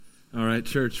right,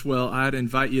 church. Well, I'd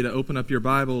invite you to open up your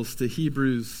Bibles to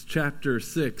Hebrews chapter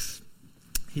 6.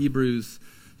 Hebrews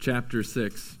chapter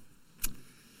 6.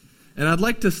 And I'd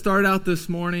like to start out this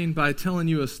morning by telling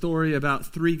you a story about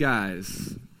three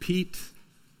guys, Pete,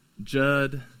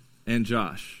 Judd, and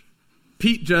Josh.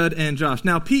 Pete, Judd, and Josh.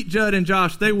 Now, Pete, Judd, and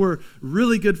Josh, they were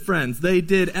really good friends. They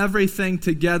did everything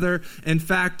together. In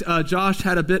fact, Josh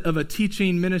had a bit of a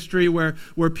teaching ministry where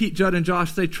Pete, Judd, and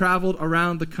Josh, they traveled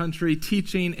around the country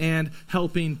teaching and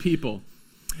helping people.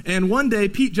 And one day,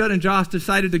 Pete, Judd, and Josh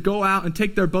decided to go out and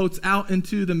take their boats out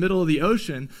into the middle of the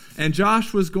ocean, and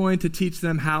Josh was going to teach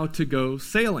them how to go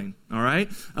sailing, all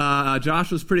right? Josh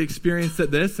was pretty experienced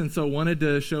at this, and so wanted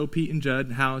to show Pete and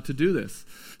Judd how to do this.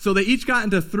 So they each got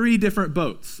into three different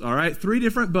boats, all right? Three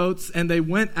different boats, and they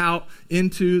went out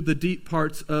into the deep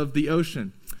parts of the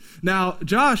ocean. Now,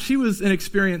 Josh, he was an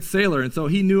experienced sailor, and so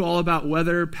he knew all about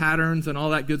weather patterns and all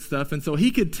that good stuff, and so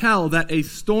he could tell that a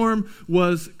storm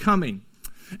was coming.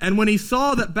 And when he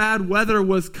saw that bad weather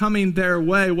was coming their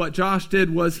way, what Josh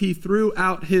did was he threw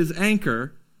out his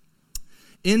anchor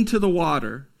into the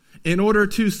water in order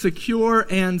to secure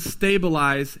and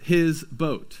stabilize his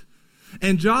boat.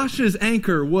 And Josh's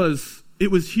anchor was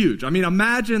huge. I mean,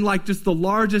 imagine like just the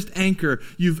largest anchor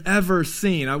you've ever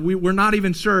seen. We're not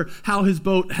even sure how his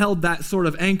boat held that sort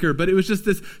of anchor, but it was just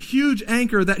this huge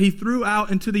anchor that he threw out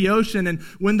into the ocean. And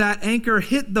when that anchor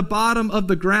hit the bottom of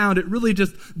the ground, it really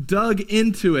just dug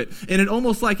into it. And it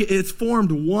almost like it's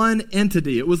formed one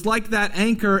entity. It was like that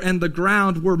anchor and the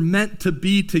ground were meant to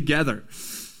be together.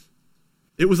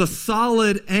 It was a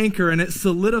solid anchor, and it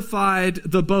solidified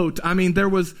the boat. I mean, there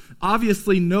was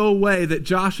obviously no way that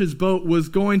Josh's boat was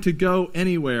going to go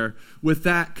anywhere with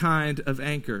that kind of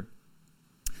anchor.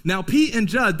 Now, Pete and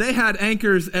Judd, they had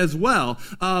anchors as well,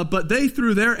 but they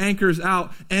threw their anchors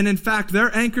out, and in fact,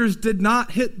 their anchors did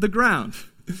not hit the ground.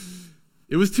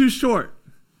 It was too short.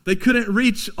 They couldn't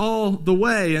reach all the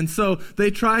way, and so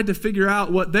they tried to figure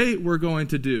out what they were going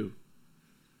to do.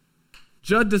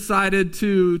 Judd decided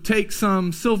to take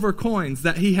some silver coins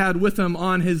that he had with him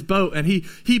on his boat, and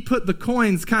he put the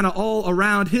coins kind of all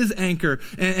around his anchor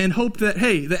and hoped that,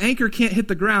 hey, the anchor can't hit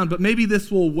the ground, but maybe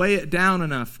this will weigh it down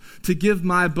enough to give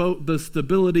my boat the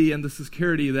stability and the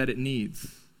security that it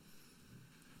needs.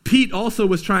 Pete also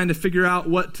was trying to figure out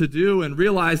what to do and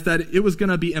realized that it was going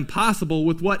to be impossible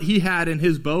with what he had in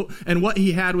his boat and what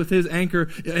he had with his anchor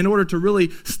in order to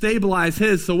really stabilize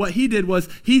his. So what he did was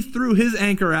he threw his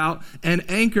anchor out and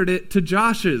anchored it to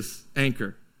Josh's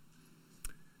anchor.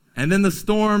 And then the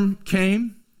storm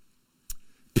came.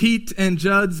 Pete and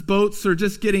Judd's boats are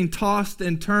just getting tossed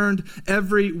and turned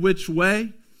every which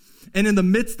way. And in the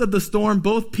midst of the storm,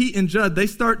 both Pete and Judd, they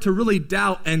start to really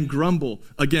doubt and grumble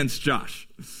against Josh.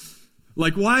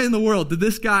 Like, why in the world did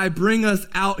this guy bring us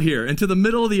out here into the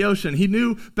middle of the ocean? He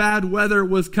knew bad weather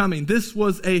was coming. This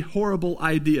was a horrible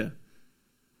idea.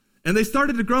 And they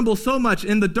started to grumble so much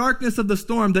in the darkness of the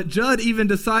storm that Judd even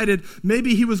decided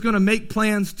maybe he was going to make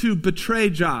plans to betray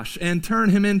Josh and turn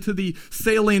him into the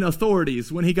sailing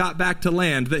authorities when he got back to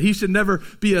land, that he should never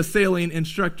be a sailing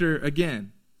instructor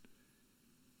again.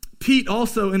 Pete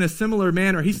also, in a similar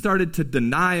manner, he started to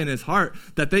deny in his heart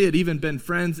that they had even been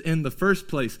friends in the first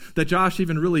place, that Josh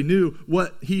even really knew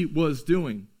what he was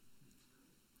doing.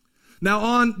 Now,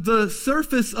 on the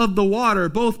surface of the water,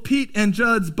 both Pete and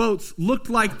Judd's boats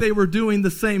looked like they were doing the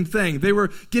same thing. They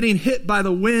were getting hit by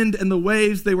the wind and the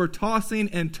waves. They were tossing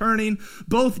and turning.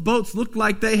 Both boats looked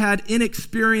like they had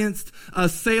inexperienced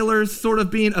sailors sort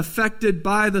of being affected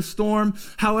by the storm.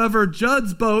 However,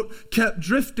 Judd's boat kept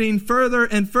drifting further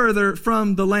and further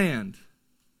from the land.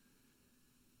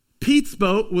 Pete's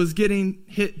boat was getting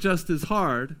hit just as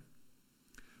hard,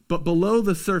 but below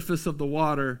the surface of the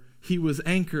water, he was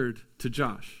anchored to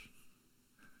Josh.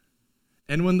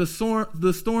 And when the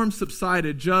storm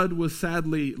subsided, Judd was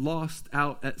sadly lost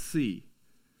out at sea.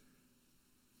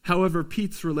 However,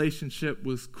 Pete's relationship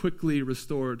was quickly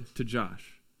restored to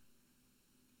Josh.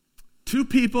 Two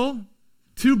people,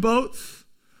 two boats,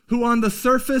 who on the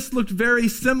surface looked very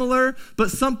similar, but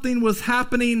something was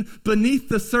happening beneath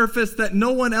the surface that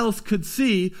no one else could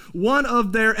see. One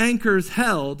of their anchors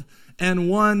held, and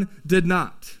one did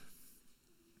not.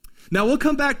 Now, we'll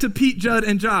come back to Pete, Judd,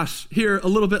 and Josh here a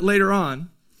little bit later on.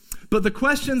 But the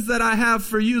questions that I have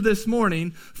for you this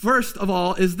morning, first of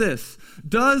all, is this.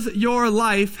 Does your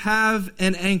life have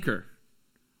an anchor?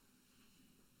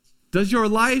 Does your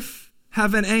life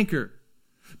have an anchor?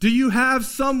 Do you have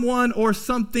someone or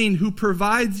something who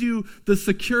provides you the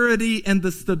security and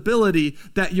the stability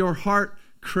that your heart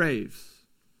craves?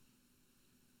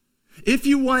 If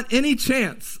you want any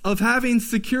chance of having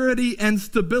security and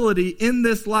stability in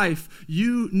this life,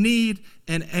 you need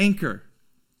an anchor.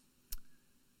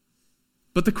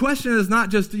 But the question is not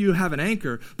just do you have an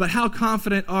anchor, but how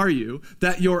confident are you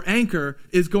that your anchor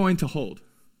is going to hold?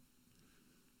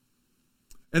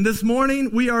 And this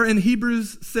morning we are in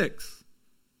Hebrews 6.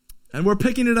 And we're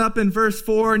picking it up in verse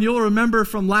 4, and you'll remember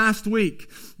from last week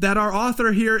that our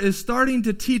author here is starting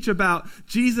to teach about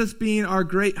Jesus being our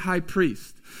great high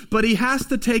priest. But he has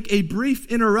to take a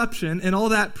brief interruption in all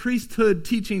that priesthood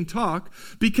teaching talk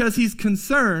because he's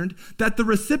concerned that the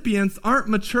recipients aren't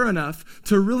mature enough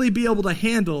to really be able to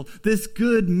handle this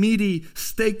good, meaty,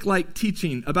 steak-like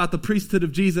teaching about the priesthood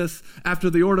of Jesus after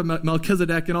the order of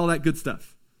Melchizedek and all that good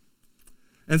stuff.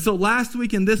 And so last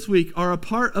week and this week are a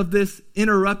part of this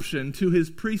interruption to his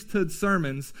priesthood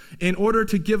sermons in order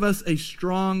to give us a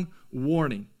strong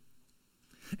warning.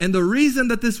 And the reason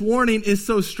that this warning is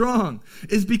so strong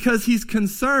is because he's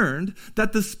concerned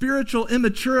that the spiritual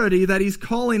immaturity that he's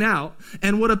calling out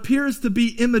and what appears to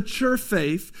be immature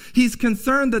faith, he's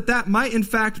concerned that that might in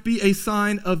fact be a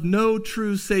sign of no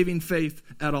true saving faith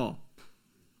at all.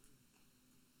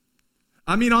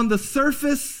 I mean, on the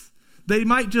surface, they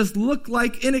might just look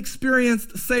like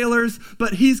inexperienced sailors,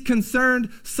 but he's concerned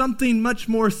something much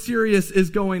more serious is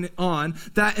going on,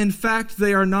 that in fact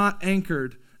they are not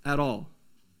anchored at all.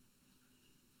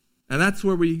 And that's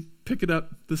where we pick it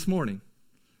up this morning.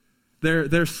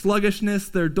 Their sluggishness,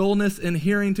 their dullness in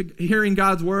hearing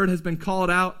God's word has been called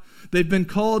out. They've been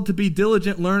called to be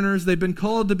diligent learners. They've been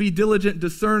called to be diligent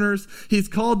discerners. He's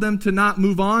called them to not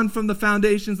move on from the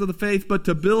foundations of the faith, but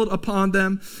to build upon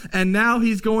them. And now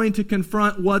he's going to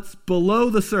confront what's below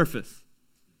the surface.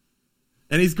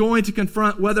 And he's going to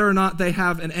confront whether or not they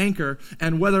have an anchor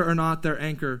and whether or not their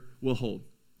anchor will hold.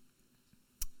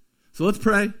 So let's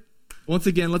pray. Once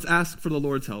again, let's ask for the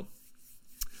Lord's help.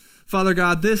 Father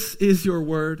God, this is your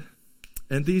word,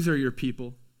 and these are your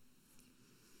people.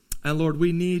 And Lord,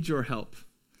 we need your help.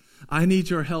 I need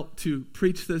your help to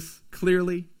preach this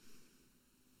clearly.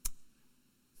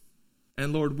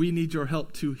 And Lord, we need your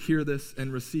help to hear this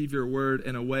and receive your word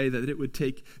in a way that it would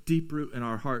take deep root in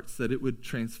our hearts, that it would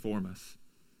transform us.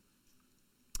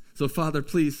 So Father,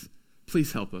 please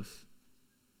help us.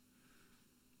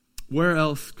 Where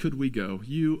else could we go?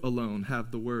 You alone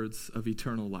have the words of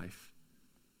eternal life.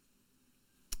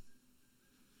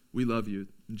 We love you.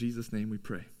 In Jesus' name we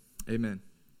pray. Amen.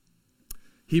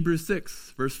 Hebrews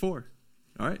 6, verse 4.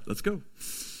 All right, let's go.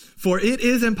 For it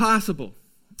is impossible,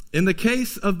 in the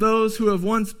case of those who have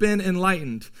once been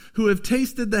enlightened, who have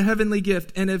tasted the heavenly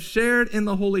gift and have shared in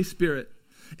the Holy Spirit,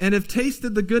 and have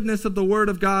tasted the goodness of the word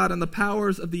of God and the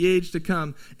powers of the age to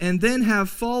come, and then have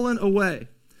fallen away,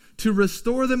 to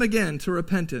restore them again to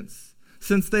repentance,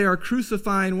 since they are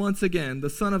crucifying once again the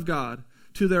Son of God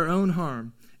to their own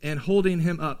harm and holding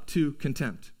him up to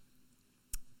contempt.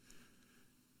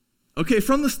 Okay,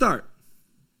 from the start,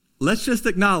 let's just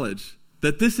acknowledge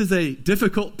that this is a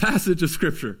difficult passage of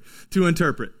Scripture to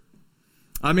interpret.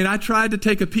 I mean, I tried to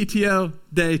take a PTO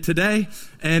day today,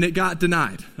 and it got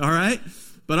denied, all right?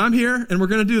 But I'm here, and we're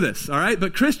going to do this, all right?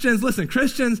 But Christians, listen,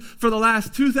 Christians for the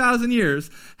last 2,000 years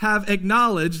have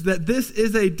acknowledged that this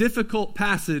is a difficult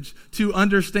passage to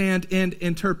understand and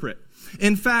interpret.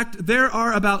 In fact, there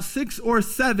are about 6 or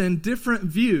 7 different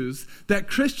views that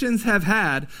Christians have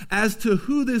had as to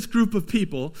who this group of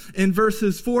people in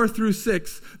verses 4 through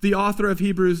 6, the author of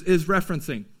Hebrews, is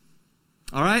referencing.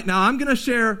 All right, now I'm going to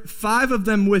share 5 of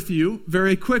them with you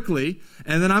very quickly,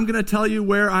 and then I'm going to tell you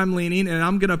where I'm leaning, and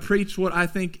I'm going to preach what I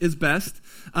think is best,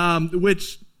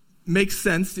 which makes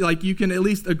sense. Like, you can at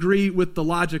least agree with the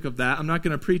logic of that. I'm not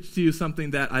going to preach to you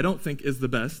something that I don't think is the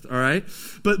best, all right?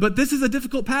 But this is a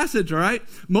difficult passage, all right?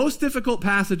 Most difficult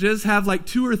passages have like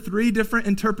 2 or 3 different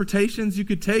interpretations you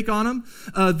could take on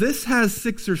them. This has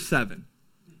 6 or 7.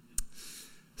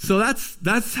 So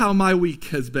that's how my week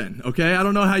has been, okay? I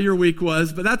don't know how your week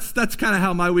was, but that's kind of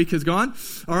how my week has gone,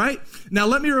 all right? Now,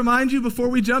 let me remind you before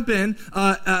we jump in,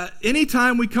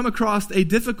 anytime we come across a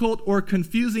difficult or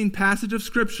confusing passage of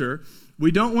Scripture, we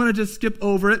don't want to just skip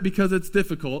over it because it's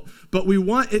difficult, but we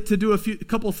want it to do a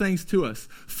couple things to us.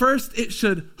 First, it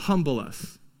should humble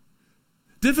us.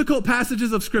 Difficult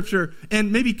passages of Scripture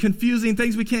and maybe confusing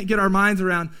things we can't get our minds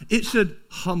around, it should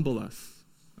humble us,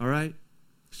 all right?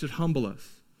 It should humble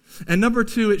us. And number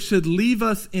 2, it should leave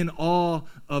us in awe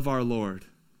of our Lord.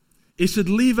 It should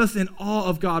leave us in awe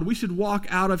of God. We should walk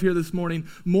out of here this morning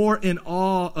more in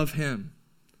awe of him.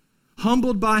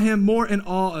 Humbled by him, more in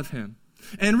awe of him.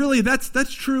 And really,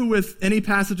 that's true with any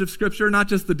passage of Scripture, not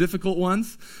just the difficult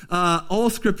ones. All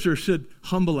Scripture should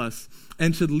humble us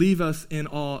and should leave us in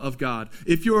awe of God.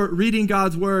 If you're reading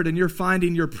God's Word and you're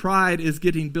finding your pride is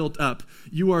getting built up,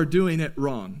 you are doing it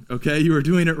wrong, okay? You are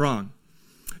doing it wrong.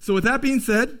 So with that being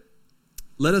said,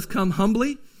 let us come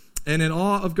humbly and in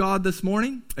awe of God this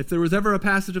morning. If there was ever a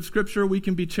passage of Scripture we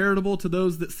can be charitable to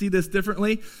those that see this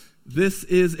differently, this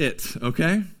is it,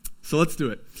 okay? So let's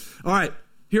do it. All right.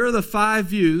 Here are the 5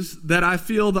 views that I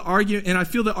feel the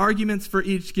arguments for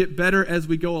each get better as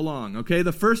we go along, okay?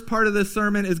 The first part of this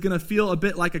sermon is going to feel a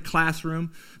bit like a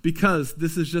classroom because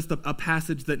this is just a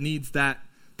passage that needs that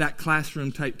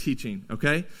classroom type teaching,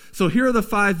 okay? So here are the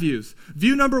 5 views.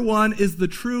 View number 1 is the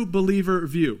true believer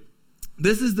view.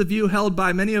 This is the view held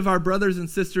by many of our brothers and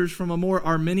sisters from a more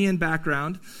Arminian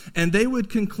background, and they would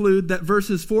conclude that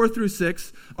verses 4 through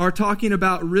 6 are talking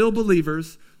about real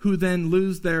believers who then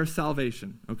lose their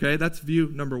salvation. Okay, that's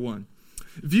view number 1.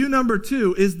 View number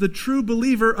 2 is the true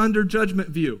believer under judgment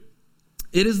view.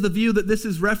 It is the view that this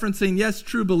is referencing, yes,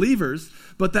 true believers,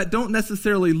 but that don't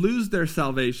necessarily lose their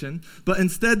salvation, but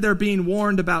instead they're being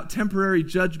warned about temporary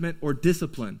judgment or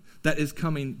discipline that is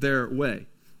coming their way.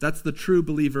 That's the true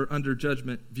believer under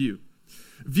judgment view.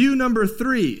 View number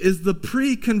 3 is the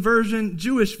pre-conversion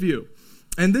Jewish view.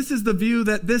 And this is the view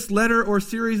that this letter or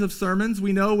series of sermons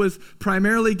we know was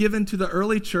primarily given to the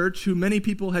early church, who many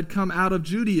people had come out of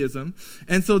Judaism.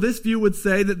 And so this view would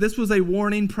say that this was a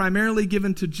warning primarily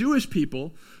given to Jewish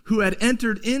people who had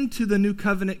entered into the new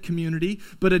covenant community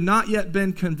but had not yet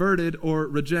been converted or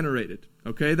regenerated.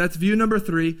 Okay, that's view number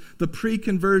 3, the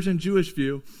pre-conversion Jewish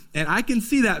view. And I can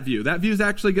see that view. That view is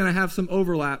actually going to have some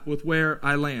overlap with where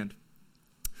I land.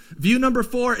 View number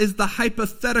 4 is the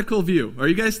hypothetical view. Are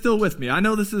you guys still with me? I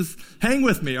know hang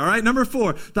with me, all right? Number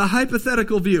 4, the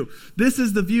hypothetical view. This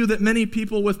is the view that many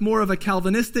people with more of a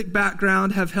Calvinistic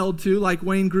background have held to, like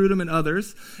Wayne Grudem and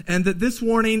others, and that this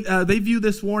warning, they view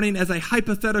this warning as a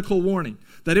hypothetical warning,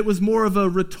 that it was more of a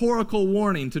rhetorical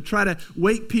warning to try to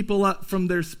wake people up from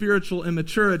their spiritual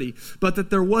immaturity, but that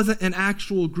there wasn't an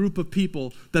actual group of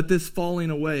people that this falling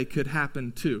away could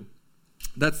happen to.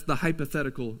 That's the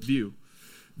hypothetical view.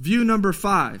 View number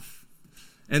 5,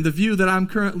 and the view that I'm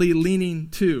currently leaning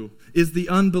to, is the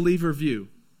unbeliever view.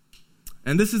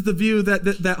 And this is the view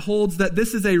that holds that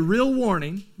this is a real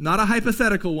warning, not a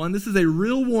hypothetical one. This is a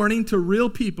real warning to real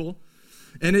people,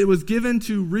 and it was given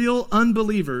to real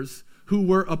unbelievers who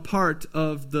were a part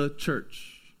of the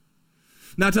church.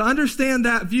 Now, to understand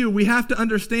that view, we have to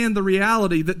understand the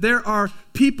reality that there are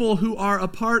people who are a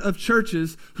part of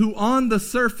churches who on the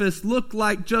surface look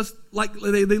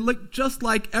they look just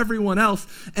like everyone else,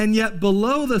 and yet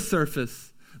below the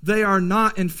surface, they are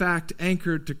not in fact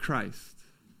anchored to Christ.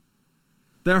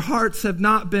 Their hearts have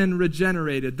not been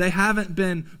regenerated. They haven't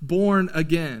been born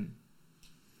again.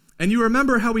 And you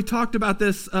remember how we talked about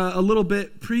this a little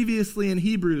bit previously in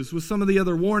Hebrews with some of the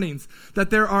other warnings,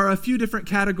 that there are a few different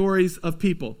categories of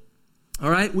people. All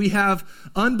right, we have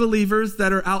unbelievers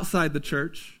that are outside the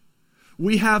church.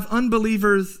 We have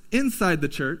unbelievers inside the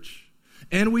church.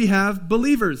 And we have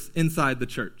believers inside the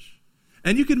church.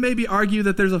 And you could maybe argue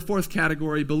that there's a 4th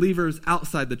category, believers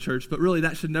outside the church, but really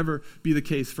that should never be the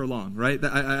case for long, right?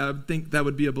 I think that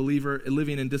would be a believer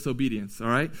living in disobedience, all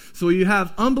right? So you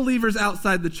have unbelievers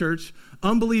outside the church,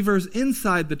 unbelievers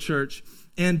inside the church,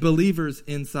 and believers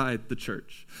inside the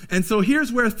church. And so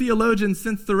here's where theologians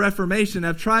since the Reformation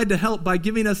have tried to help by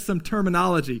giving us some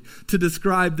terminology to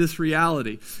describe this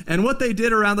reality. And what they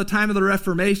did around the time of the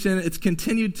Reformation, it's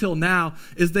continued till now,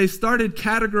 is they started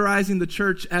categorizing the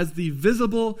church as the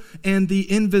visible and the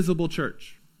invisible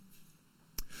church.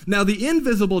 Now, the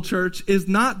invisible church is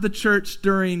not the church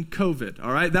during COVID,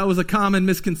 all right? That was a common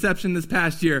misconception this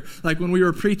past year. Like when we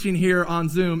were preaching here on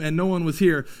Zoom and no one was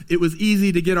here, it was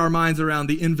easy to get our minds around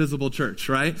the invisible church,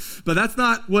 right? But that's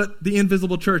not what the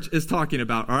invisible church is talking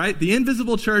about, all right? The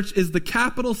invisible church is the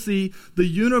capital C, the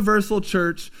universal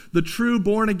church, the true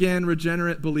born-again,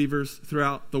 regenerate believers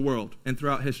throughout the world and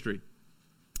throughout history.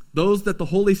 Those that the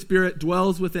Holy Spirit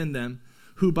dwells within them,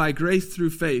 who by grace through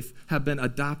faith have been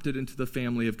adopted into the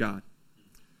family of God.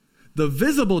 The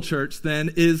visible church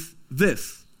then is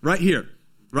this, right here,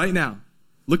 right now.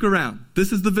 Look around.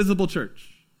 This is the visible church.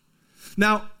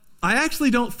 Now, I actually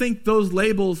don't think those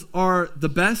labels are the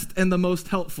best and the most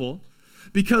helpful,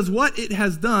 because what it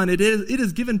has done, it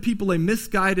has given people a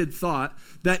misguided thought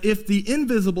that if the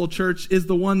invisible church is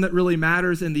the one that really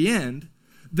matters in the end,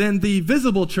 then the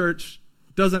visible church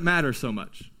doesn't matter so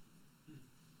much.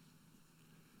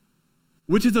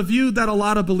 Which is a view that a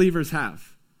lot of believers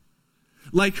have.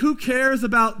 Like, who cares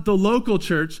about the local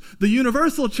church? The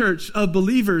universal church of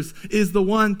believers is the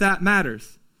one that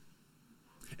matters.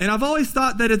 And I've always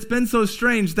thought that it's been so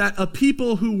strange that a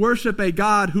people who worship a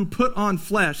God who put on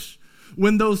flesh,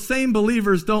 when those same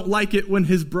believers don't like it when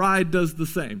his bride does the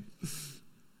same.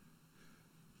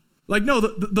 Like, no,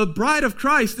 the bride of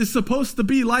Christ is supposed to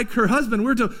be like her husband.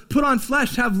 We're to put on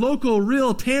flesh, have local,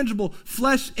 real, tangible,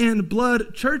 flesh and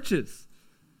blood churches.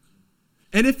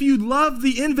 And if you love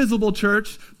the invisible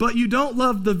church, but you don't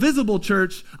love the visible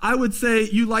church, I would say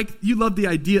you love the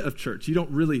idea of church. You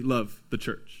don't really love the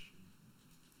church.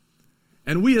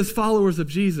 And we as followers of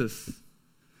Jesus,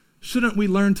 shouldn't we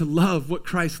learn to love what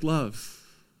Christ loves?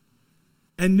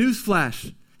 And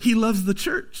newsflash, he loves the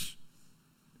church.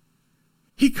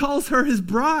 He calls her his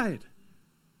bride.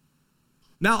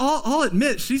 Now, I'll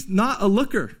admit, she's not a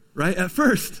looker, right, at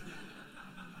first.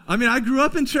 I mean, I grew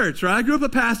up in church, right? I grew up a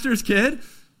pastor's kid.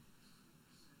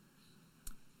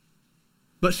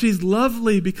 But she's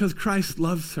lovely because Christ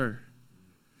loves her.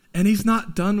 And he's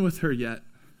not done with her yet.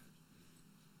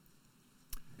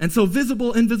 And so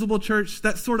visible, invisible church,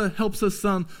 that sort of helps us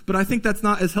some, but I think that's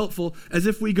not as helpful as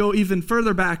if we go even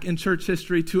further back in church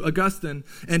history to Augustine,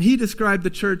 and he described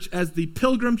the church as the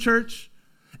pilgrim church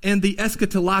and the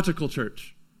eschatological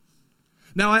church.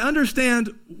 Now, I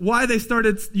understand why they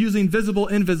started using visible,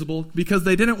 invisible, because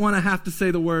they didn't want to have to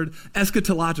say the word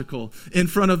eschatological in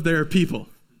front of their people.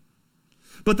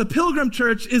 But the pilgrim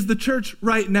church is the church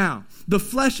right now, the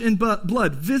flesh and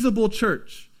blood, visible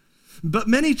church. But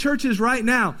many churches right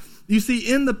now, you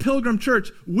see, in the pilgrim church,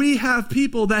 we have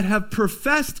people that have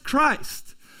professed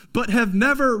Christ, but have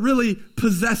never really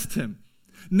possessed him,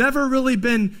 never really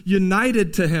been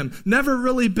united to him, never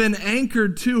really been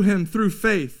anchored to him through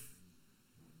faith.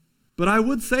 But I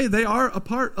would say they are a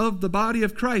part of the body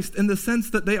of Christ in the sense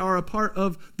that they are a part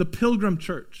of the pilgrim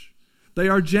church. They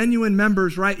are genuine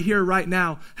members right here, right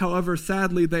now. However,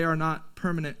 sadly, they are not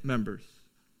permanent members.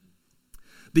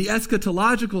 The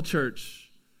eschatological church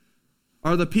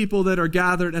are the people that are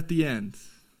gathered at the end,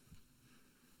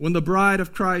 when the bride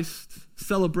of Christ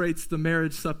celebrates the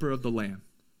marriage supper of the Lamb.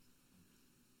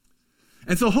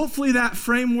 And so hopefully that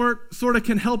framework sort of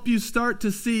can help you start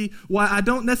to see why I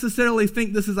don't necessarily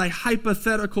think this is a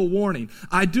hypothetical warning.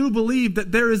 I do believe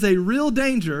that there is a real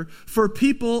danger for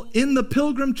people in the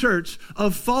pilgrim church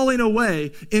of falling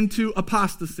away into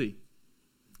apostasy.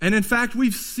 And in fact,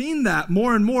 we've seen that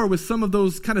more and more with some of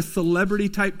those kind of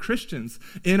celebrity-type Christians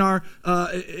in our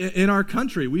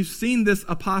country. We've seen this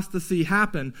apostasy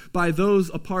happen by those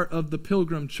a part of the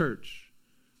pilgrim church.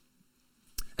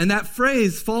 And that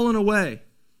phrase, fallen away,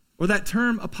 or that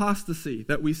term apostasy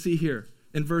that we see here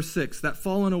in verse 6, that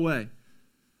fallen away.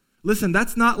 Listen,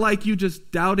 that's not like you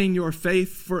just doubting your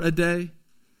faith for a day.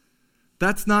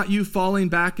 That's not you falling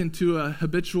back into a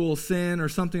habitual sin or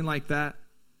something like that.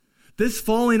 This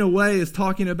falling away is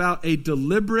talking about a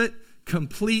deliberate,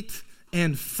 complete,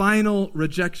 and final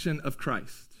rejection of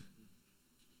Christ.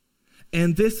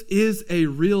 And this is a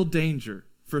real danger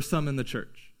for some in the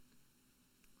church.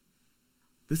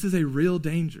 This is a real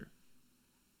danger.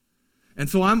 And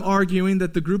so I'm arguing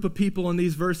that the group of people in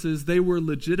these verses, they were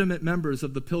legitimate members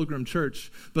of the pilgrim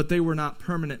church, but they were not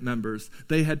permanent members.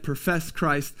 They had professed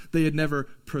Christ. They had never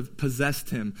possessed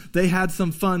him. They had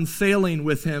some fun sailing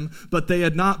with him, but they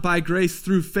had not by grace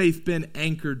through faith been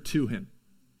anchored to him.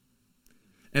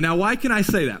 And now why can I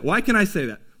say that? Why can I say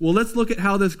that? Well, let's look at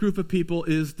how this group of people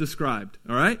is described,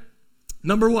 all right?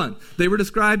 Number one, they were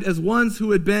described as ones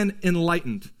who had been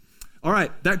enlightened. All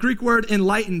right, that Greek word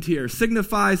enlightened here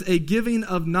signifies a giving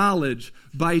of knowledge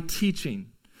by teaching.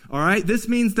 All right, this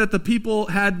means that the people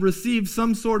had received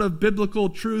some sort of biblical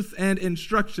truth and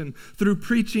instruction through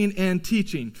preaching and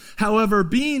teaching. However,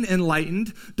 being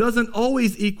enlightened doesn't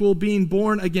always equal being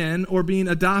born again or being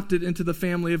adopted into the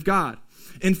family of God.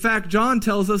 In fact, John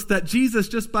tells us that Jesus,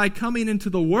 just by coming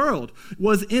into the world,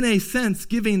 was in a sense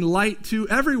giving light to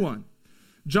everyone.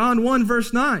 John 1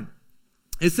 verse 9.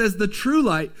 It says, the true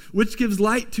light, which gives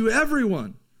light to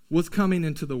everyone, was coming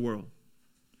into the world.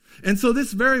 And so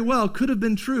this very well could have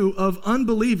been true of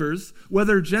unbelievers,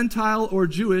 whether Gentile or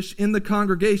Jewish, in the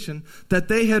congregation, that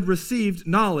they had received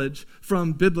knowledge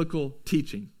from biblical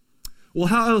teaching. Well,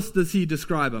 how else does he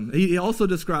describe them? He also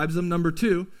describes them, number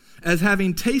 2, as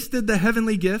having tasted the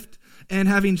heavenly gift and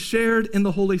having shared in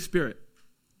the Holy Spirit.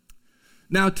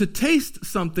 Now, to taste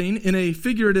something in a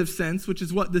figurative sense, which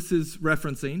is what this is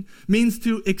referencing, means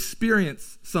to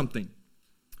experience something.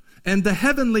 And the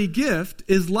heavenly gift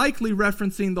is likely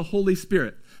referencing the Holy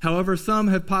Spirit. However, some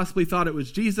have possibly thought it was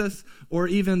Jesus or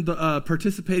even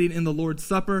participating in the Lord's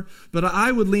Supper, but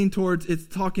I would lean towards it's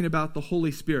talking about the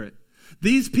Holy Spirit.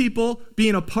 These people,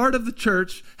 being a part of the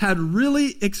church, had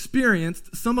really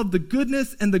experienced some of the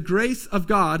goodness and the grace of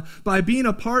God by being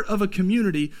a part of a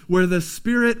community where the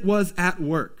Spirit was at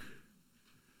work.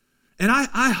 And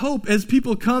I hope as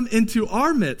people come into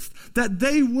our midst that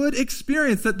they would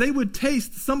experience, that they would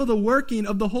taste some of the working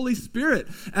of the Holy Spirit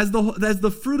as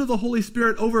the fruit of the Holy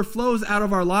Spirit overflows out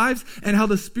of our lives and how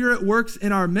the Spirit works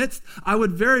in our midst. I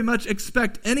would very much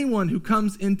expect anyone who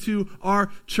comes into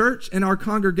our church and our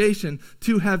congregation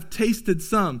to have tasted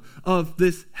some of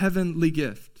this heavenly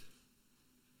gift.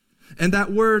 And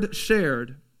that word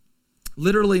shared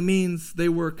literally means they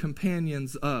were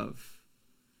companions of.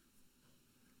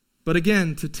 But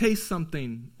again, to taste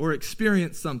something or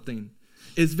experience something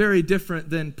is very different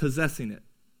than possessing it.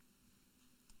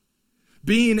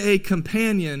 Being a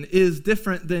companion is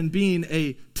different than being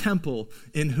a temple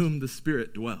in whom the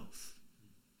Spirit dwells.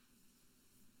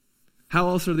 How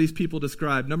else are these people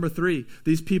described? Number 3,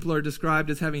 these people are described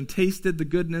as having tasted the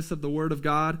goodness of the Word of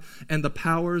God and the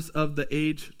powers of the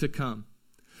age to come.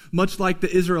 Much like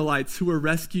the Israelites who were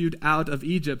rescued out of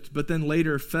Egypt, but then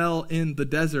later fell in the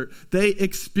desert. They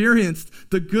experienced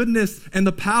the goodness and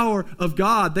the power of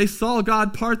God. They saw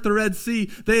God part the Red Sea.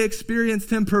 They experienced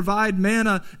Him provide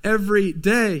manna every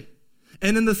day.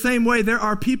 And in the same way, there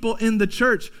are people in the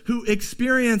church who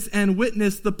experience and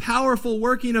witness the powerful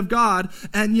working of God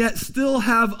and yet still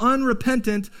have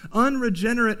unrepentant,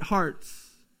 unregenerate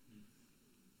hearts.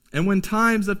 And when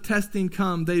times of testing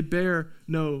come, they bear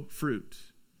no fruit.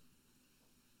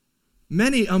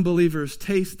 Many unbelievers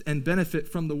taste and benefit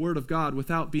from the Word of God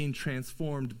without being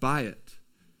transformed by it.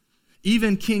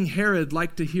 Even King Herod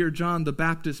liked to hear John the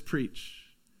Baptist preach.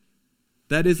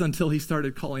 That is until he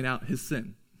started calling out his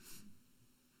sin.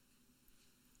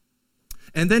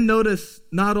 And then notice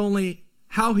not only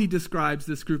how he describes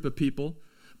this group of people,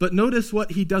 but notice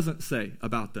what he doesn't say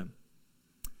about them.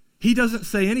 He doesn't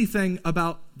say anything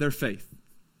about their faith.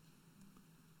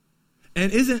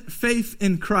 And isn't faith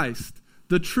in Christ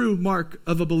the true mark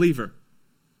of a believer?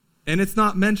 And it's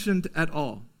not mentioned at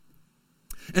all.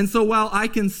 And so while I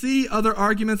can see other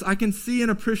arguments, I can see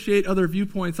and appreciate other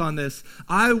viewpoints on this,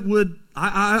 I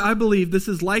believe this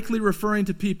is likely referring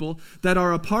to people that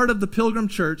are a part of the Pilgrim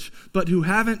Church, but who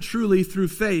haven't truly, through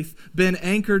faith, been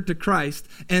anchored to Christ,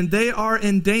 and they are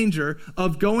in danger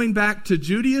of going back to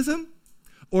Judaism,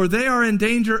 or they are in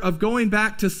danger of going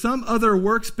back to some other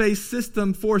works-based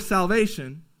system for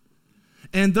salvation.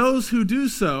 And those who do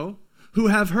so, who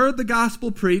have heard the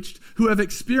gospel preached, who have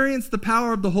experienced the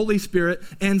power of the Holy Spirit,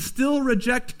 and still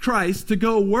reject Christ to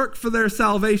go work for their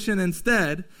salvation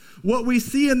instead, what we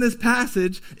see in this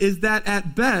passage is that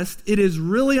at best, it is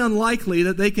really unlikely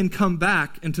that they can come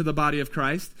back into the body of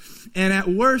Christ, and at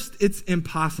worst, it's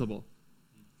impossible.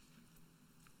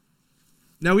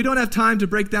 Now, we don't have time to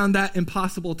break down that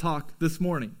impossible talk this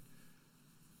morning.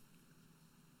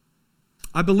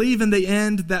 I believe in the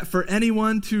end that for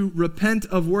anyone to repent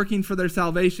of working for their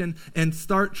salvation and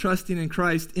start trusting in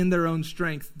Christ in their own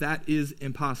strength, that is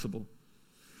impossible.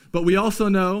 But we also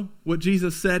know what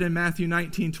Jesus said in Matthew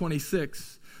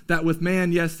 19:26, that with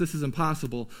man, yes, this is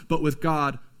impossible, but with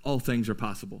God, all things are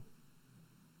possible.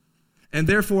 And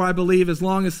therefore, I believe as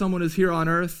long as someone is here on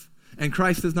earth and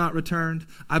Christ has not returned,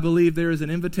 I believe there is an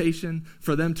invitation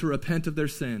for them to repent of their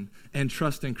sin and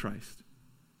trust in Christ.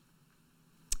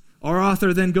 Our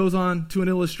author then goes on to an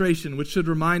illustration which should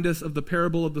remind us of the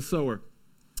parable of the sower.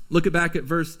 Look back at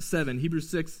verse 7, Hebrews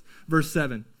 6, verse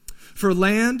 7. For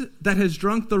land that has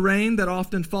drunk the rain that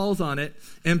often falls on it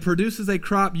and produces a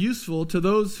crop useful to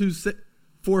those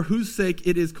for whose sake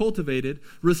it is cultivated,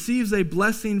 receives a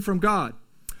blessing from God.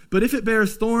 But if it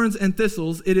bears thorns and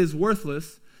thistles, it is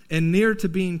worthless and near to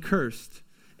being cursed,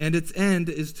 and its end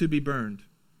is to be burned.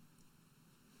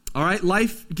 All right,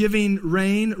 life-giving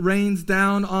rain rains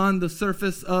down on the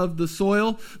surface of the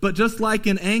soil, but just like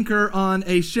an anchor on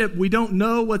a ship, we don't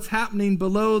know what's happening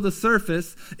below the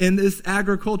surface in this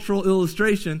agricultural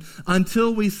illustration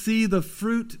until we see the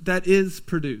fruit that is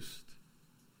produced.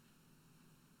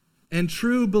 And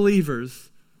true believers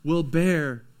will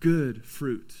bear good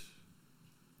fruit.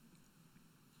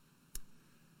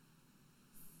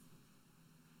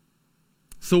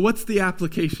 So what's the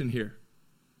application here?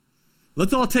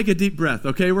 Let's all take a deep breath,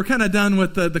 okay? We're kind of done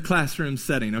with the classroom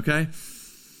setting, okay?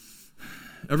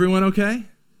 Everyone okay?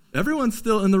 Everyone's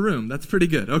still in the room. That's pretty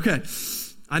good. Okay.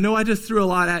 I know I just threw a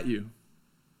lot at you.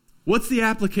 What's the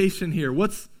application here?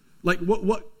 What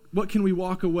can we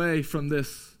walk away from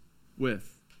this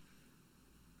with?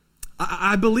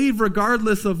 I believe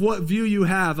regardless of what view you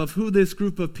have of who this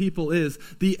group of people is,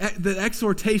 the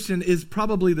exhortation is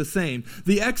probably the same.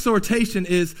 The exhortation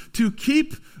is to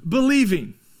keep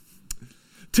believing.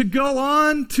 to go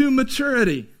on to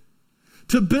maturity,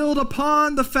 to build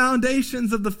upon the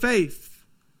foundations of the faith.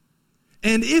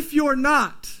 And if you're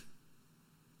not,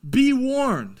 be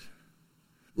warned.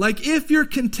 Like if you're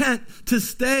content to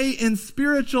stay in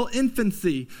spiritual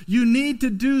infancy, you need to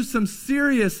do some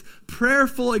serious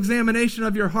prayerful examination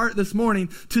of your heart this morning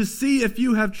to see if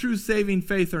you have true saving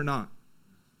faith or not.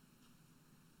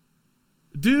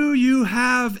 Do you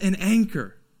have an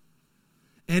anchor?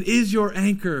 And is your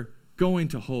anchor going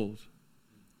to hold?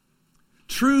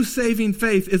 True saving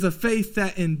faith is a faith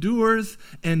that endures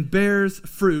and bears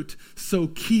fruit, so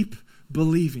keep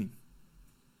believing.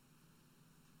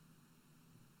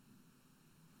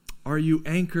 Are you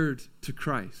anchored to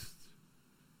Christ?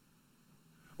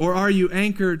 Or are you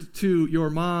anchored to your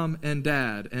mom and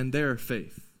dad and their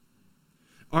faith?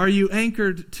 Are you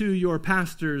anchored to your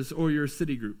pastors or your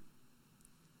city group?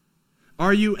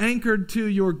 Are you anchored to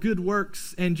your good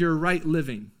works and your right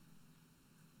living?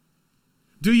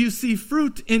 Do you see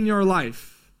fruit in your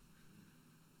life?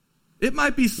 It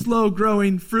might be slow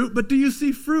growing fruit, but do you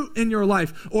see fruit in your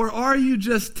life? Or are you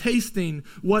just tasting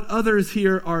what others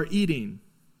here are eating?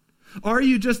 Are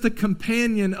you just a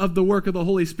companion of the work of the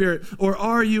Holy Spirit, or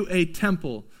are you a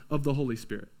temple of the Holy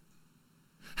Spirit?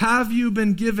 Have you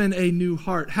been given a new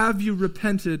heart? Have you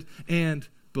repented and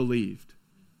believed?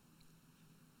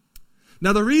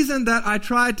 Now, the reason that I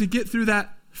tried to get through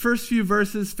that first few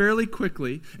verses fairly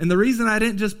quickly, and the reason I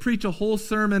didn't just preach a whole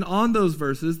sermon on those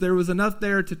verses, there was enough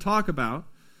there to talk about,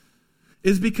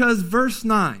 is because verse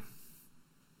 9,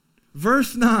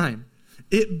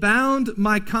 it bound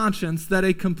my conscience that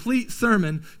a complete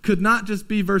sermon could not just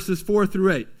be verses 4 through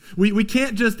 8. We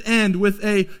can't just end with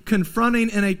a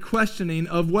confronting and a questioning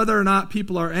of whether or not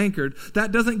people are anchored.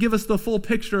 That doesn't give us the full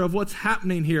picture of what's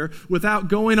happening here without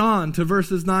going on to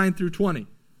verses 9 through 20.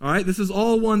 All right, this is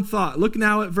all one thought. Look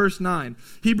now at verse 9.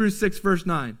 Hebrews 6, verse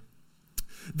 9.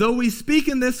 Though we speak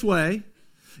in this way,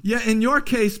 yet in your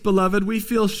case, beloved, we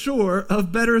feel sure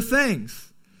of better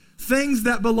things, things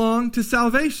that belong to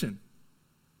salvation.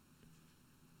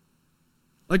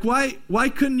 Like, why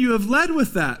couldn't you have led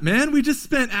with that, man? We just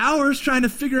spent hours trying to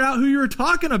figure out who you were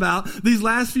talking about these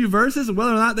last few verses and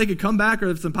whether or not they could come back or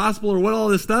if it's impossible or what all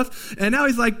this stuff. And now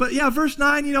he's like, but yeah, verse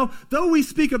 9, though we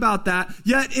speak about that,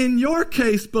 yet in your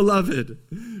case, beloved,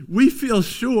 we feel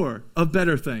sure of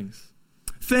better things,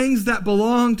 things that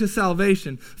belong to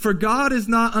salvation. For God is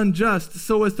not unjust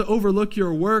so as to overlook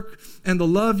your work and the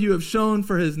love you have shown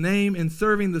for his name in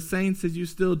serving the saints as you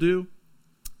still do.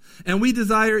 And we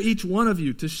desire each one of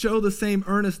you to show the same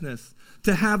earnestness,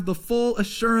 to have the full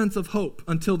assurance of hope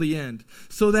until the end,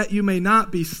 so that you may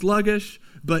not be sluggish,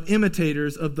 but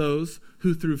imitators of those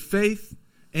who through faith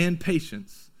and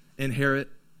patience inherit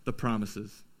the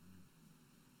promises.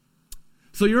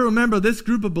 So you remember this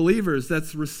group of believers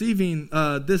that's receiving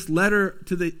this letter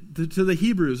to the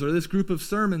Hebrews, or this group of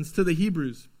sermons to the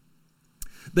Hebrews.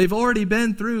 They've already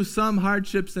been through some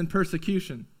hardships and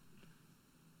persecution,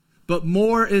 but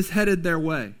more is headed their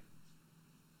way.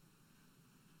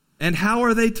 And how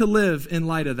are they to live in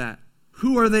light of that?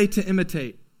 Who are they to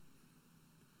imitate?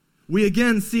 We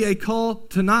again see a call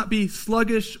to not be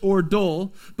sluggish or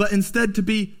dull, but instead to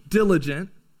be diligent.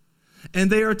 And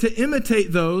they are to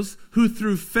imitate those who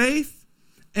through faith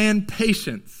and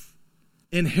patience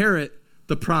inherit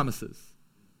the promises.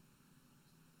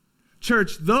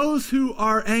 Church, those who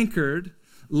are anchored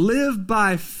live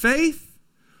by faith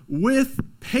with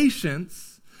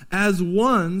patience as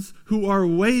ones who are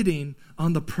waiting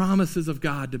on the promises of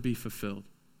God to be fulfilled.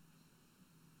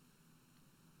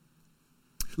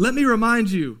 Let me remind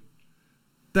you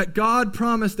that God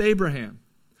promised Abraham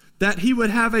that he would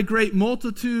have a great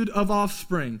multitude of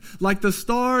offspring, like the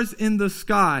stars in the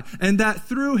sky, and that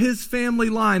through his family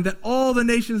line, that all the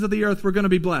nations of the earth were going to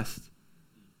be blessed.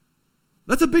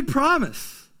 That's a big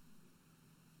promise.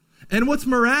 And what's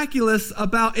miraculous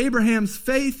about Abraham's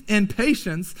faith and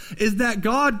patience is that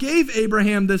God gave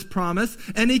Abraham this promise,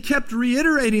 and he kept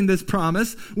reiterating this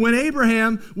promise when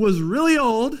Abraham was really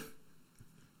old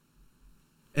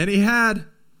and he had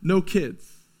no kids.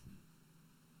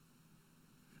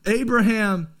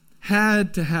 Abraham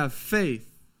had to have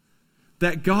faith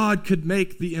that God could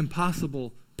make the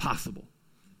impossible possible.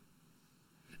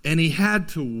 And he had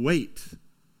to wait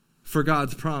for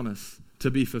God's promise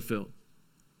to be fulfilled.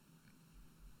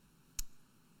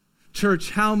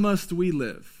 Church, how must we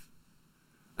live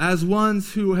as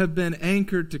ones who have been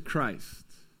anchored to Christ,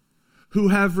 who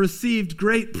have received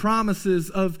great promises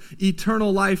of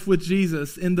eternal life with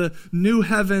Jesus in the new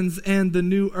heavens and the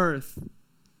new earth?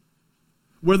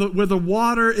 where the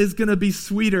water is going to be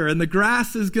sweeter and the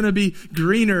grass is going to be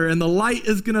greener and the light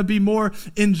is going to be more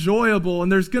enjoyable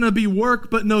and there's going to be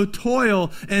work but no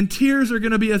toil and tears are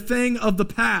going to be a thing of the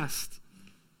past.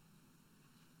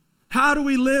 How do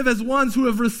we live as ones who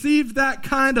have received that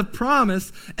kind of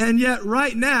promise, and yet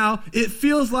right now it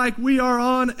feels like we are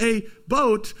on a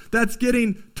boat that's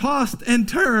getting tossed and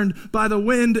turned by the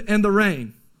wind and the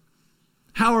rain?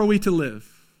 How are we to live?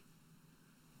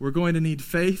 We're going to need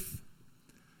faith,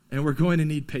 and we're going to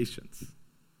need patience.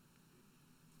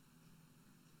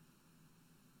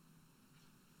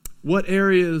 What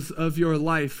areas of your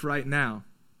life right now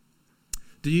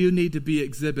do you need to be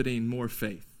exhibiting more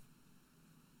faith?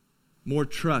 More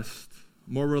trust,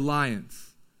 more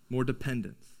reliance, more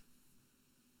dependence?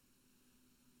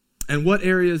 And what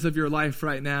areas of your life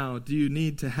right now do you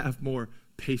need to have more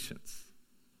patience?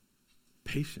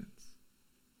 Patience.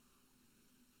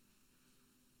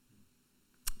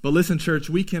 But listen,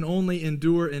 church, we can only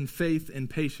endure in faith and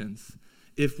patience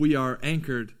if we are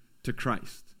anchored to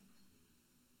Christ.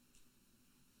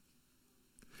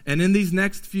 And in these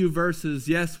next few verses,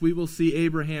 yes, we will see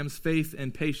Abraham's faith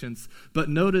and patience, but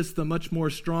notice the much more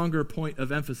stronger point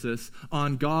of emphasis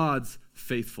on God's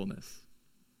faithfulness.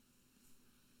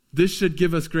 This should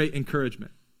give us great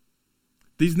encouragement.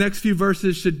 These next few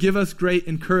verses should give us great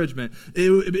encouragement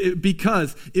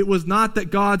because it was not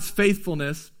that God's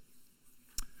faithfulness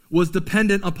was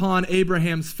dependent upon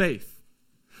Abraham's faith,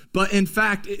 but in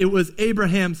fact, it was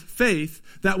Abraham's faith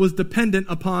that was dependent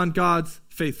upon God's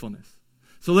faithfulness.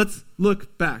 So let's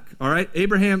look back, all right?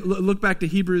 Look back to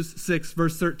Hebrews 6,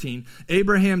 verse 13.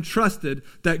 Abraham trusted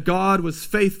that God was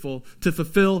faithful to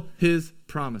fulfill his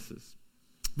promises.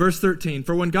 Verse 13,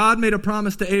 for when God made a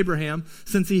promise to Abraham,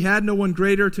 since he had no one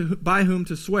greater by whom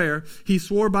to swear, he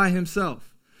swore by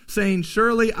himself, saying,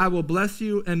 surely I will bless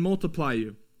you and multiply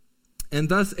you. And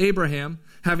thus Abraham,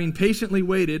 having patiently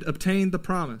waited, obtained the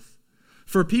promise.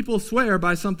 For people swear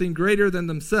by something greater than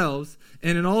themselves,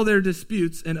 and in all their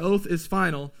disputes, an oath is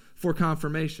final for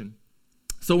confirmation.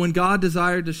 So when God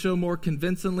desired to show more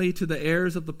convincingly to the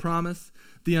heirs of the promise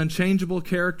the unchangeable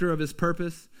character of his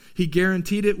purpose, he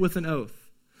guaranteed it with an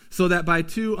oath, so that by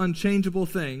two unchangeable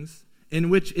things, in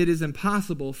which it is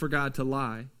impossible for God to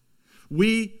lie,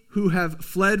 we who have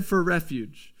fled for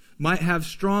refuge might have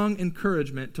strong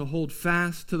encouragement to hold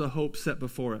fast to the hope set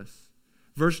before us.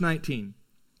 Verse 19,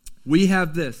 we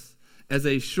have this as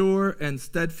a sure and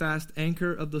steadfast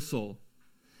anchor of the soul,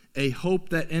 a hope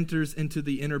that enters into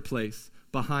the inner place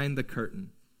behind the curtain,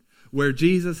 where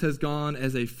Jesus has gone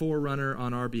as a forerunner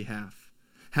on our behalf,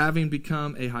 having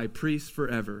become a high priest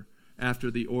forever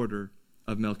after the order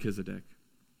of Melchizedek.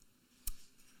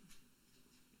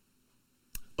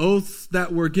 Oaths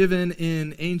that were given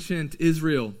in ancient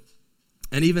Israel,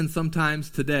 and even sometimes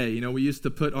today, we used to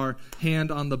put our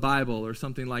hand on the Bible or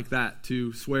something like that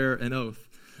to swear an oath.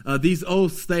 These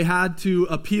oaths, they had to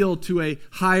appeal to a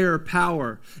higher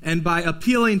power. And by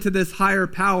appealing to this higher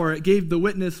power, it gave the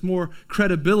witness more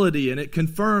credibility, and it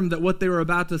confirmed that what they were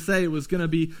about to say was going to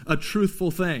be a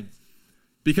truthful thing.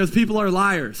 Because people are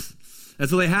liars. And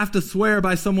so they have to swear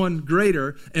by someone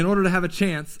greater in order to have a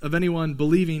chance of anyone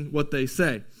believing what they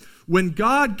say. When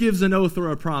God gives an oath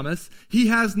or a promise, he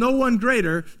has no one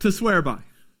greater to swear by.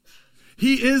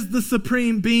 He is the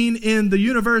supreme being in the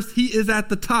universe. He is at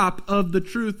the top of the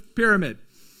truth pyramid.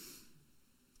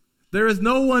 There is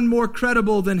no one more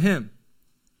credible than him.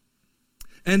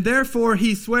 And therefore,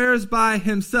 he swears by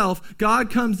himself. God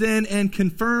comes in and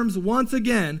confirms once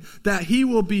again that he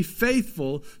will be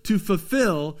faithful to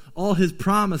fulfill all his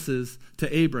promises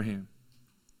to Abraham.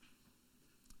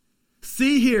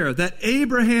 See here that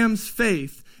Abraham's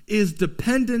faith is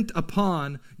dependent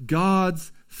upon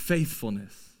God's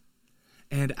faithfulness,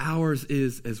 and ours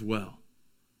is as well.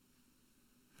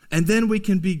 And then we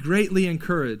can be greatly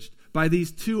encouraged by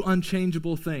these two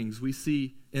unchangeable things we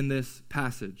see in this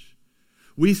passage.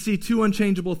 We see two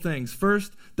unchangeable things.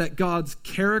 First, that God's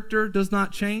character does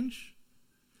not change,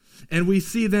 and we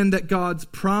see then that God's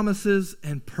promises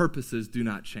and purposes do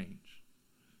not change.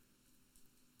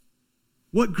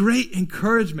 What great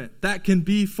encouragement that can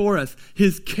be for us.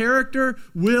 His character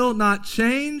will not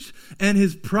change, and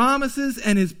his promises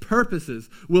and his purposes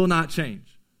will not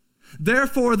change.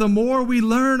 Therefore, the more we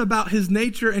learn about his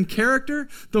nature and character,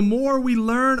 the more we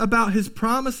learn about his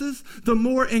promises, the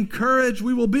more encouraged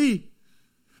we will be.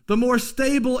 The more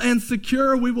stable and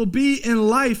secure we will be in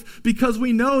life, because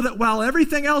we know that while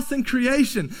everything else in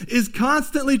creation is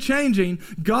constantly changing,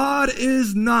 God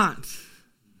is not.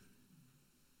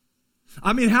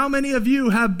 I mean, how many of you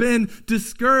have been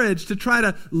discouraged to try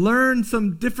to learn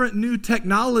some different new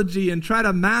technology and try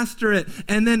to master it,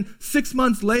 and then 6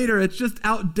 months later, it's just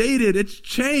outdated, it's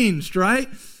changed, right?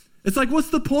 It's like, what's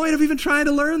the point of even trying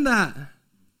to learn that?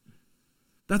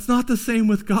 That's not the same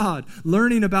with God.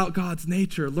 Learning about God's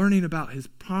nature, learning about his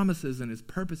promises and his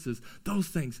purposes, those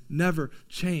things never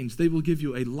change. They will give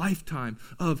you a lifetime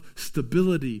of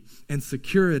stability and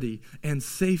security and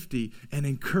safety and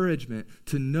encouragement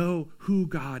to know who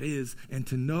God is and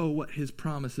to know what his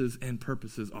promises and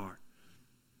purposes are.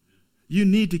 You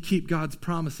need to keep God's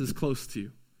promises close to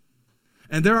you.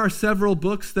 And there are several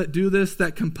books that do this,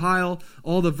 that compile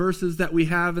all the verses that we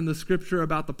have in the scripture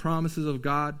about the promises of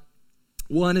God.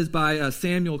 One is by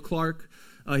Samuel Clark.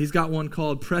 He's got one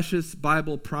called Precious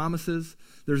Bible Promises.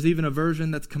 There's even a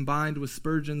version that's combined with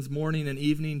Spurgeon's morning and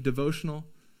evening devotional.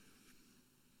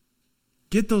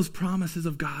 Get those promises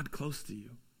of God close to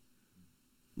you.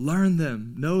 Learn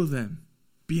them, know them,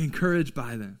 be encouraged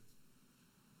by them.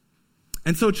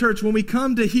 And so, church, when we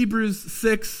come to Hebrews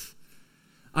 6,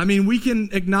 I mean, we can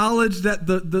acknowledge that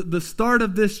the start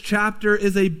of this chapter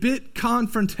is a bit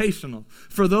confrontational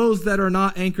for those that are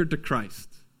not anchored to Christ.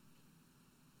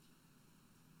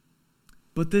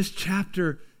 But this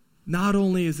chapter, not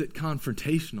only is it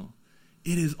confrontational,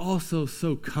 it is also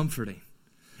so comforting.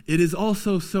 It is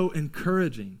also so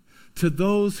encouraging to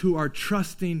those who are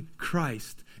trusting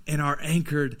Christ and are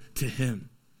anchored to him.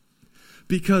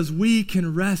 Because we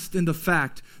can rest in the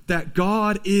fact that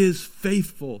God is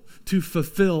faithful to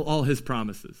fulfill all his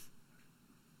promises.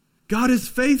 God is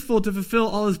faithful to fulfill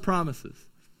all his promises.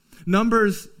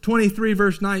 Numbers 23,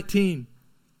 verse 19.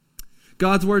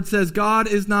 God's word says, God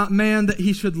is not man that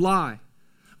he should lie,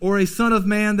 or a son of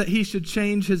man that he should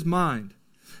change his mind.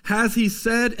 Has he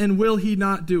said, and will he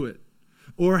not do it?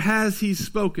 Or has he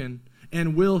spoken,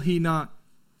 and will he not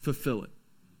fulfill it?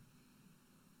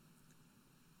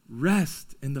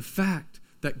 Rest in the fact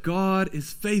that God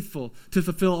is faithful to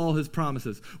fulfill all his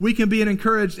promises. We can be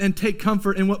encouraged and take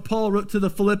comfort in what Paul wrote to the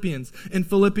Philippians in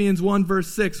Philippians 1 verse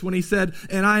 6 when he said,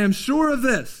 and I am sure of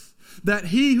this, that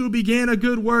he who began a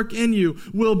good work in you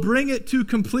will bring it to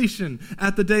completion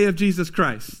at the day of Jesus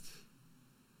Christ.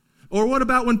 Or what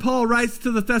about when Paul writes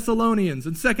to the Thessalonians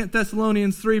in 2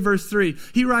 Thessalonians 3 verse 3?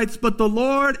 He writes, but the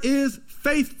Lord is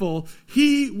faithful.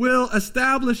 He will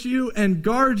establish you and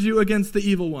guard you against the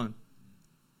evil one.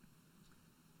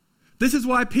 This is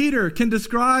why Peter can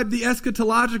describe the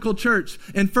eschatological church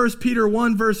in 1 Peter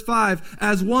 1 verse 5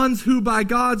 as ones who by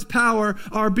God's power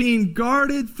are being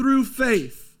guarded through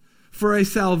faith for a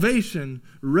salvation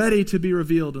ready to be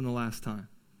revealed in the last time.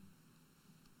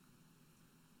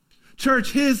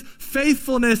 Church, his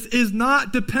faithfulness is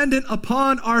not dependent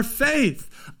upon our faith.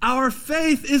 Our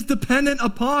faith is dependent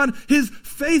upon his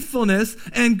faithfulness,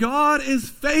 and God is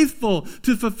faithful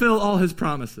to fulfill all his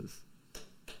promises.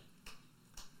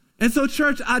 And so,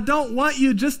 church, I don't want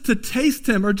you just to taste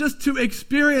him or just to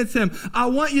experience him. I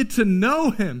want you to know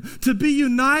him, to be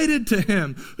united to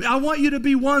him. I want you to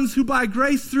be ones who by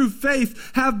grace through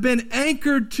faith have been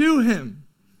anchored to him.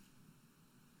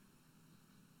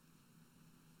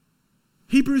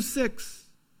 Hebrews 6,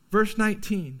 verse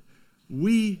 19.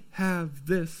 We have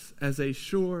this as a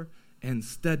sure and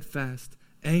steadfast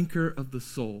anchor of the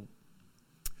soul,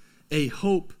 a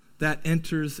hope that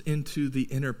enters into the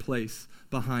inner place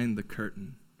behind the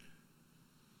curtain.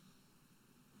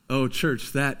 Oh,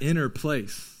 church, that inner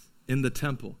place in the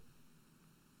temple,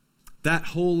 that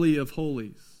holy of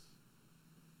holies.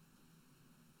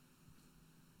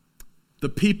 The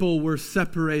people were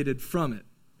separated from it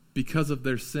because of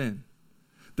their sin.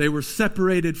 They were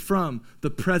separated from the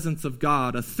presence of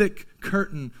God. A thick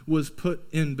curtain was put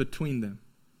in between them.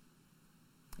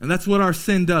 And that's what our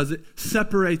sin does. It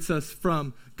separates us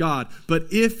from God. But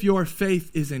if your faith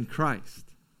is in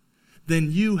Christ, then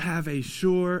you have a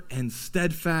sure and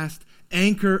steadfast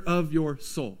anchor of your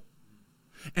soul.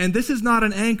 And this is not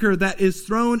an anchor that is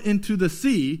thrown into the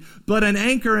sea, but an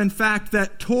anchor, in fact,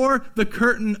 that tore the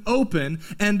curtain open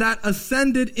and that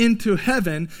ascended into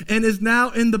heaven and is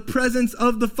now in the presence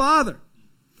of the Father.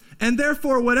 And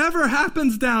therefore, whatever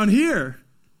happens down here,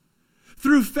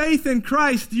 through faith in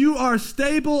Christ, you are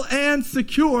stable and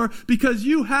secure because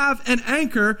you have an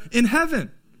anchor in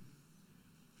heaven.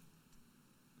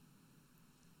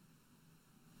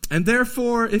 And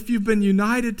therefore, if you've been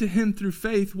united to him through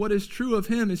faith, what is true of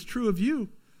him is true of you.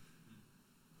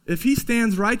 If he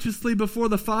stands righteously before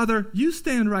the Father, you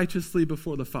stand righteously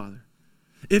before the Father.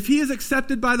 If he is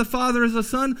accepted by the Father as a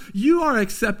son, you are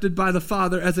accepted by the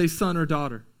Father as a son or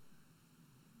daughter.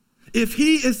 If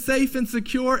he is safe and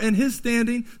secure in his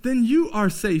standing, then you are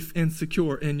safe and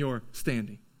secure in your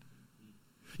standing.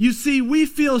 You see, we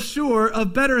feel sure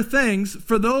of better things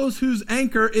for those whose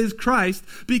anchor is Christ,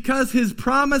 because his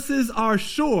promises are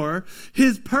sure,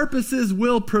 his purposes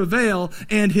will prevail,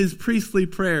 and his priestly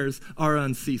prayers are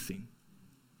unceasing.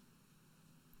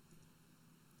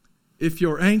 If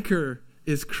your anchor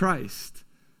is Christ,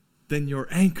 then your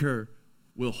anchor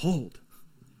will hold,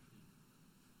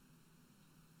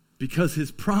 because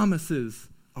his promises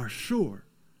are sure,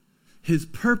 his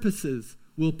purposes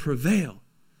will prevail,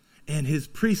 and his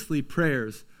priestly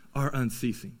prayers are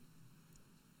unceasing.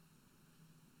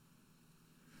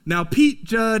 Now, Pete,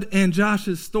 Judd, and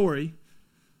Josh's story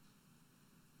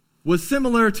was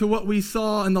similar to what we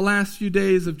saw in the last few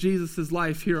days of Jesus'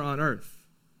 life here on earth.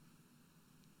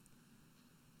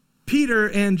 Peter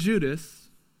and Judas,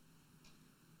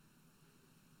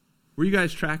 were you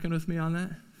guys tracking with me on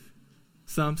that?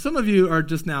 Some of you are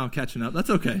just now catching up. That's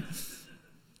okay.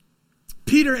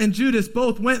 Peter and Judas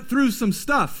both went through some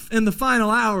stuff in the final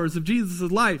hours of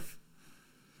Jesus' life.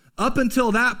 Up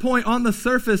until that point, on the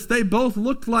surface, they both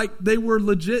looked like they were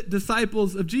legit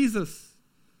disciples of Jesus.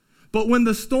 But when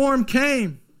the storm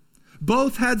came,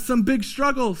 both had some big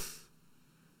struggles.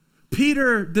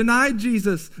 Peter denied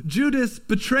Jesus. Judas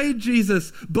betrayed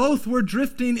Jesus. Both were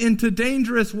drifting into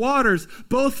dangerous waters.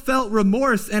 Both felt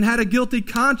remorse and had a guilty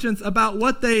conscience about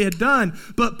what they had done.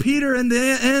 But Peter in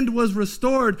the end was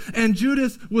restored and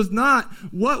Judas was not.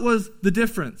 What was the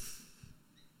difference?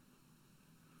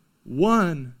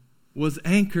 One was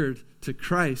anchored to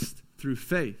Christ through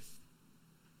faith,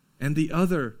 and the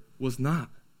other was not.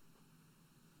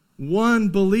 One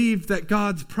believed that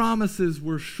God's promises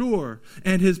were sure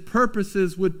and his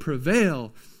purposes would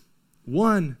prevail.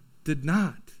 One did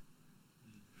not.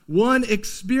 One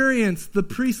experienced the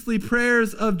priestly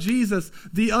prayers of Jesus.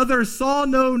 The other saw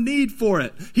no need for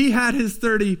it. He had his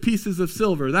 30 pieces of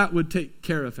silver. That would take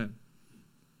care of him.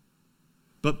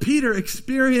 But Peter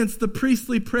experienced the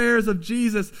priestly prayers of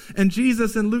Jesus, and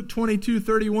Jesus in Luke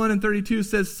 22:31 and 32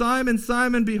 says, "Simon,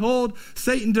 Simon, behold,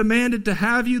 Satan demanded to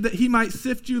have you that he might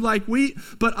sift you like wheat,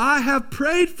 but I have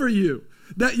prayed for you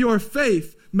that your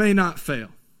faith may not fail."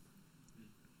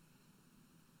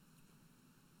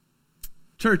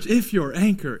 Church, if your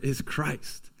anchor is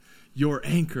Christ, your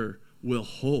anchor will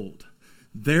hold.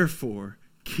 Therefore,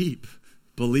 keep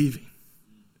believing.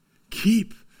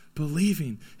 Keep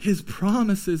believing. His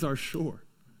promises are sure.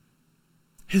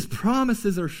 His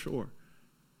promises are sure.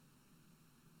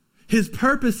 His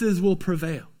purposes will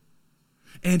prevail.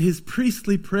 And his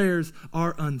priestly prayers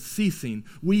are unceasing.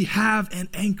 We have an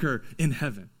anchor in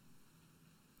heaven.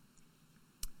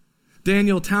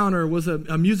 Daniel Towner was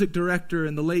a music director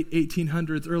in the late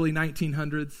 1800s, early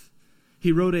 1900s.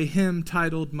 He wrote a hymn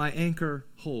titled, "My Anchor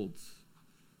Holds."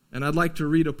 And I'd like to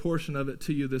read a portion of it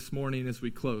to you this morning as we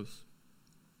close.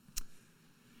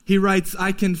 He writes,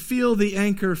 "I can feel the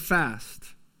anchor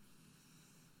fast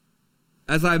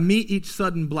as I meet each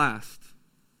sudden blast,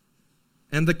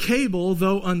 and the cable,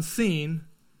 though unseen,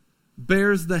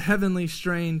 bears the heavenly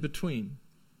strain between.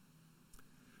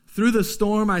 Through the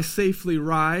storm I safely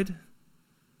ride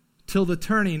till the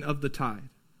turning of the tide,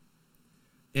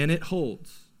 and it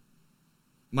holds,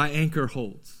 my anchor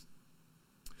holds.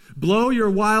 Blow your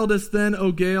wildest then,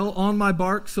 O gale, on my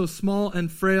bark so small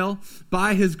and frail.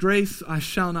 By his grace I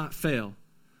shall not fail,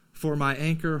 for my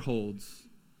anchor holds,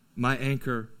 my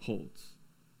anchor holds."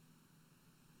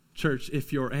 Church,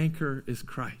 if your anchor is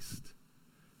Christ,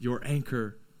 your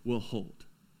anchor will hold.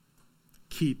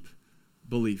 Keep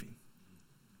believing.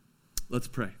 Let's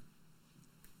pray.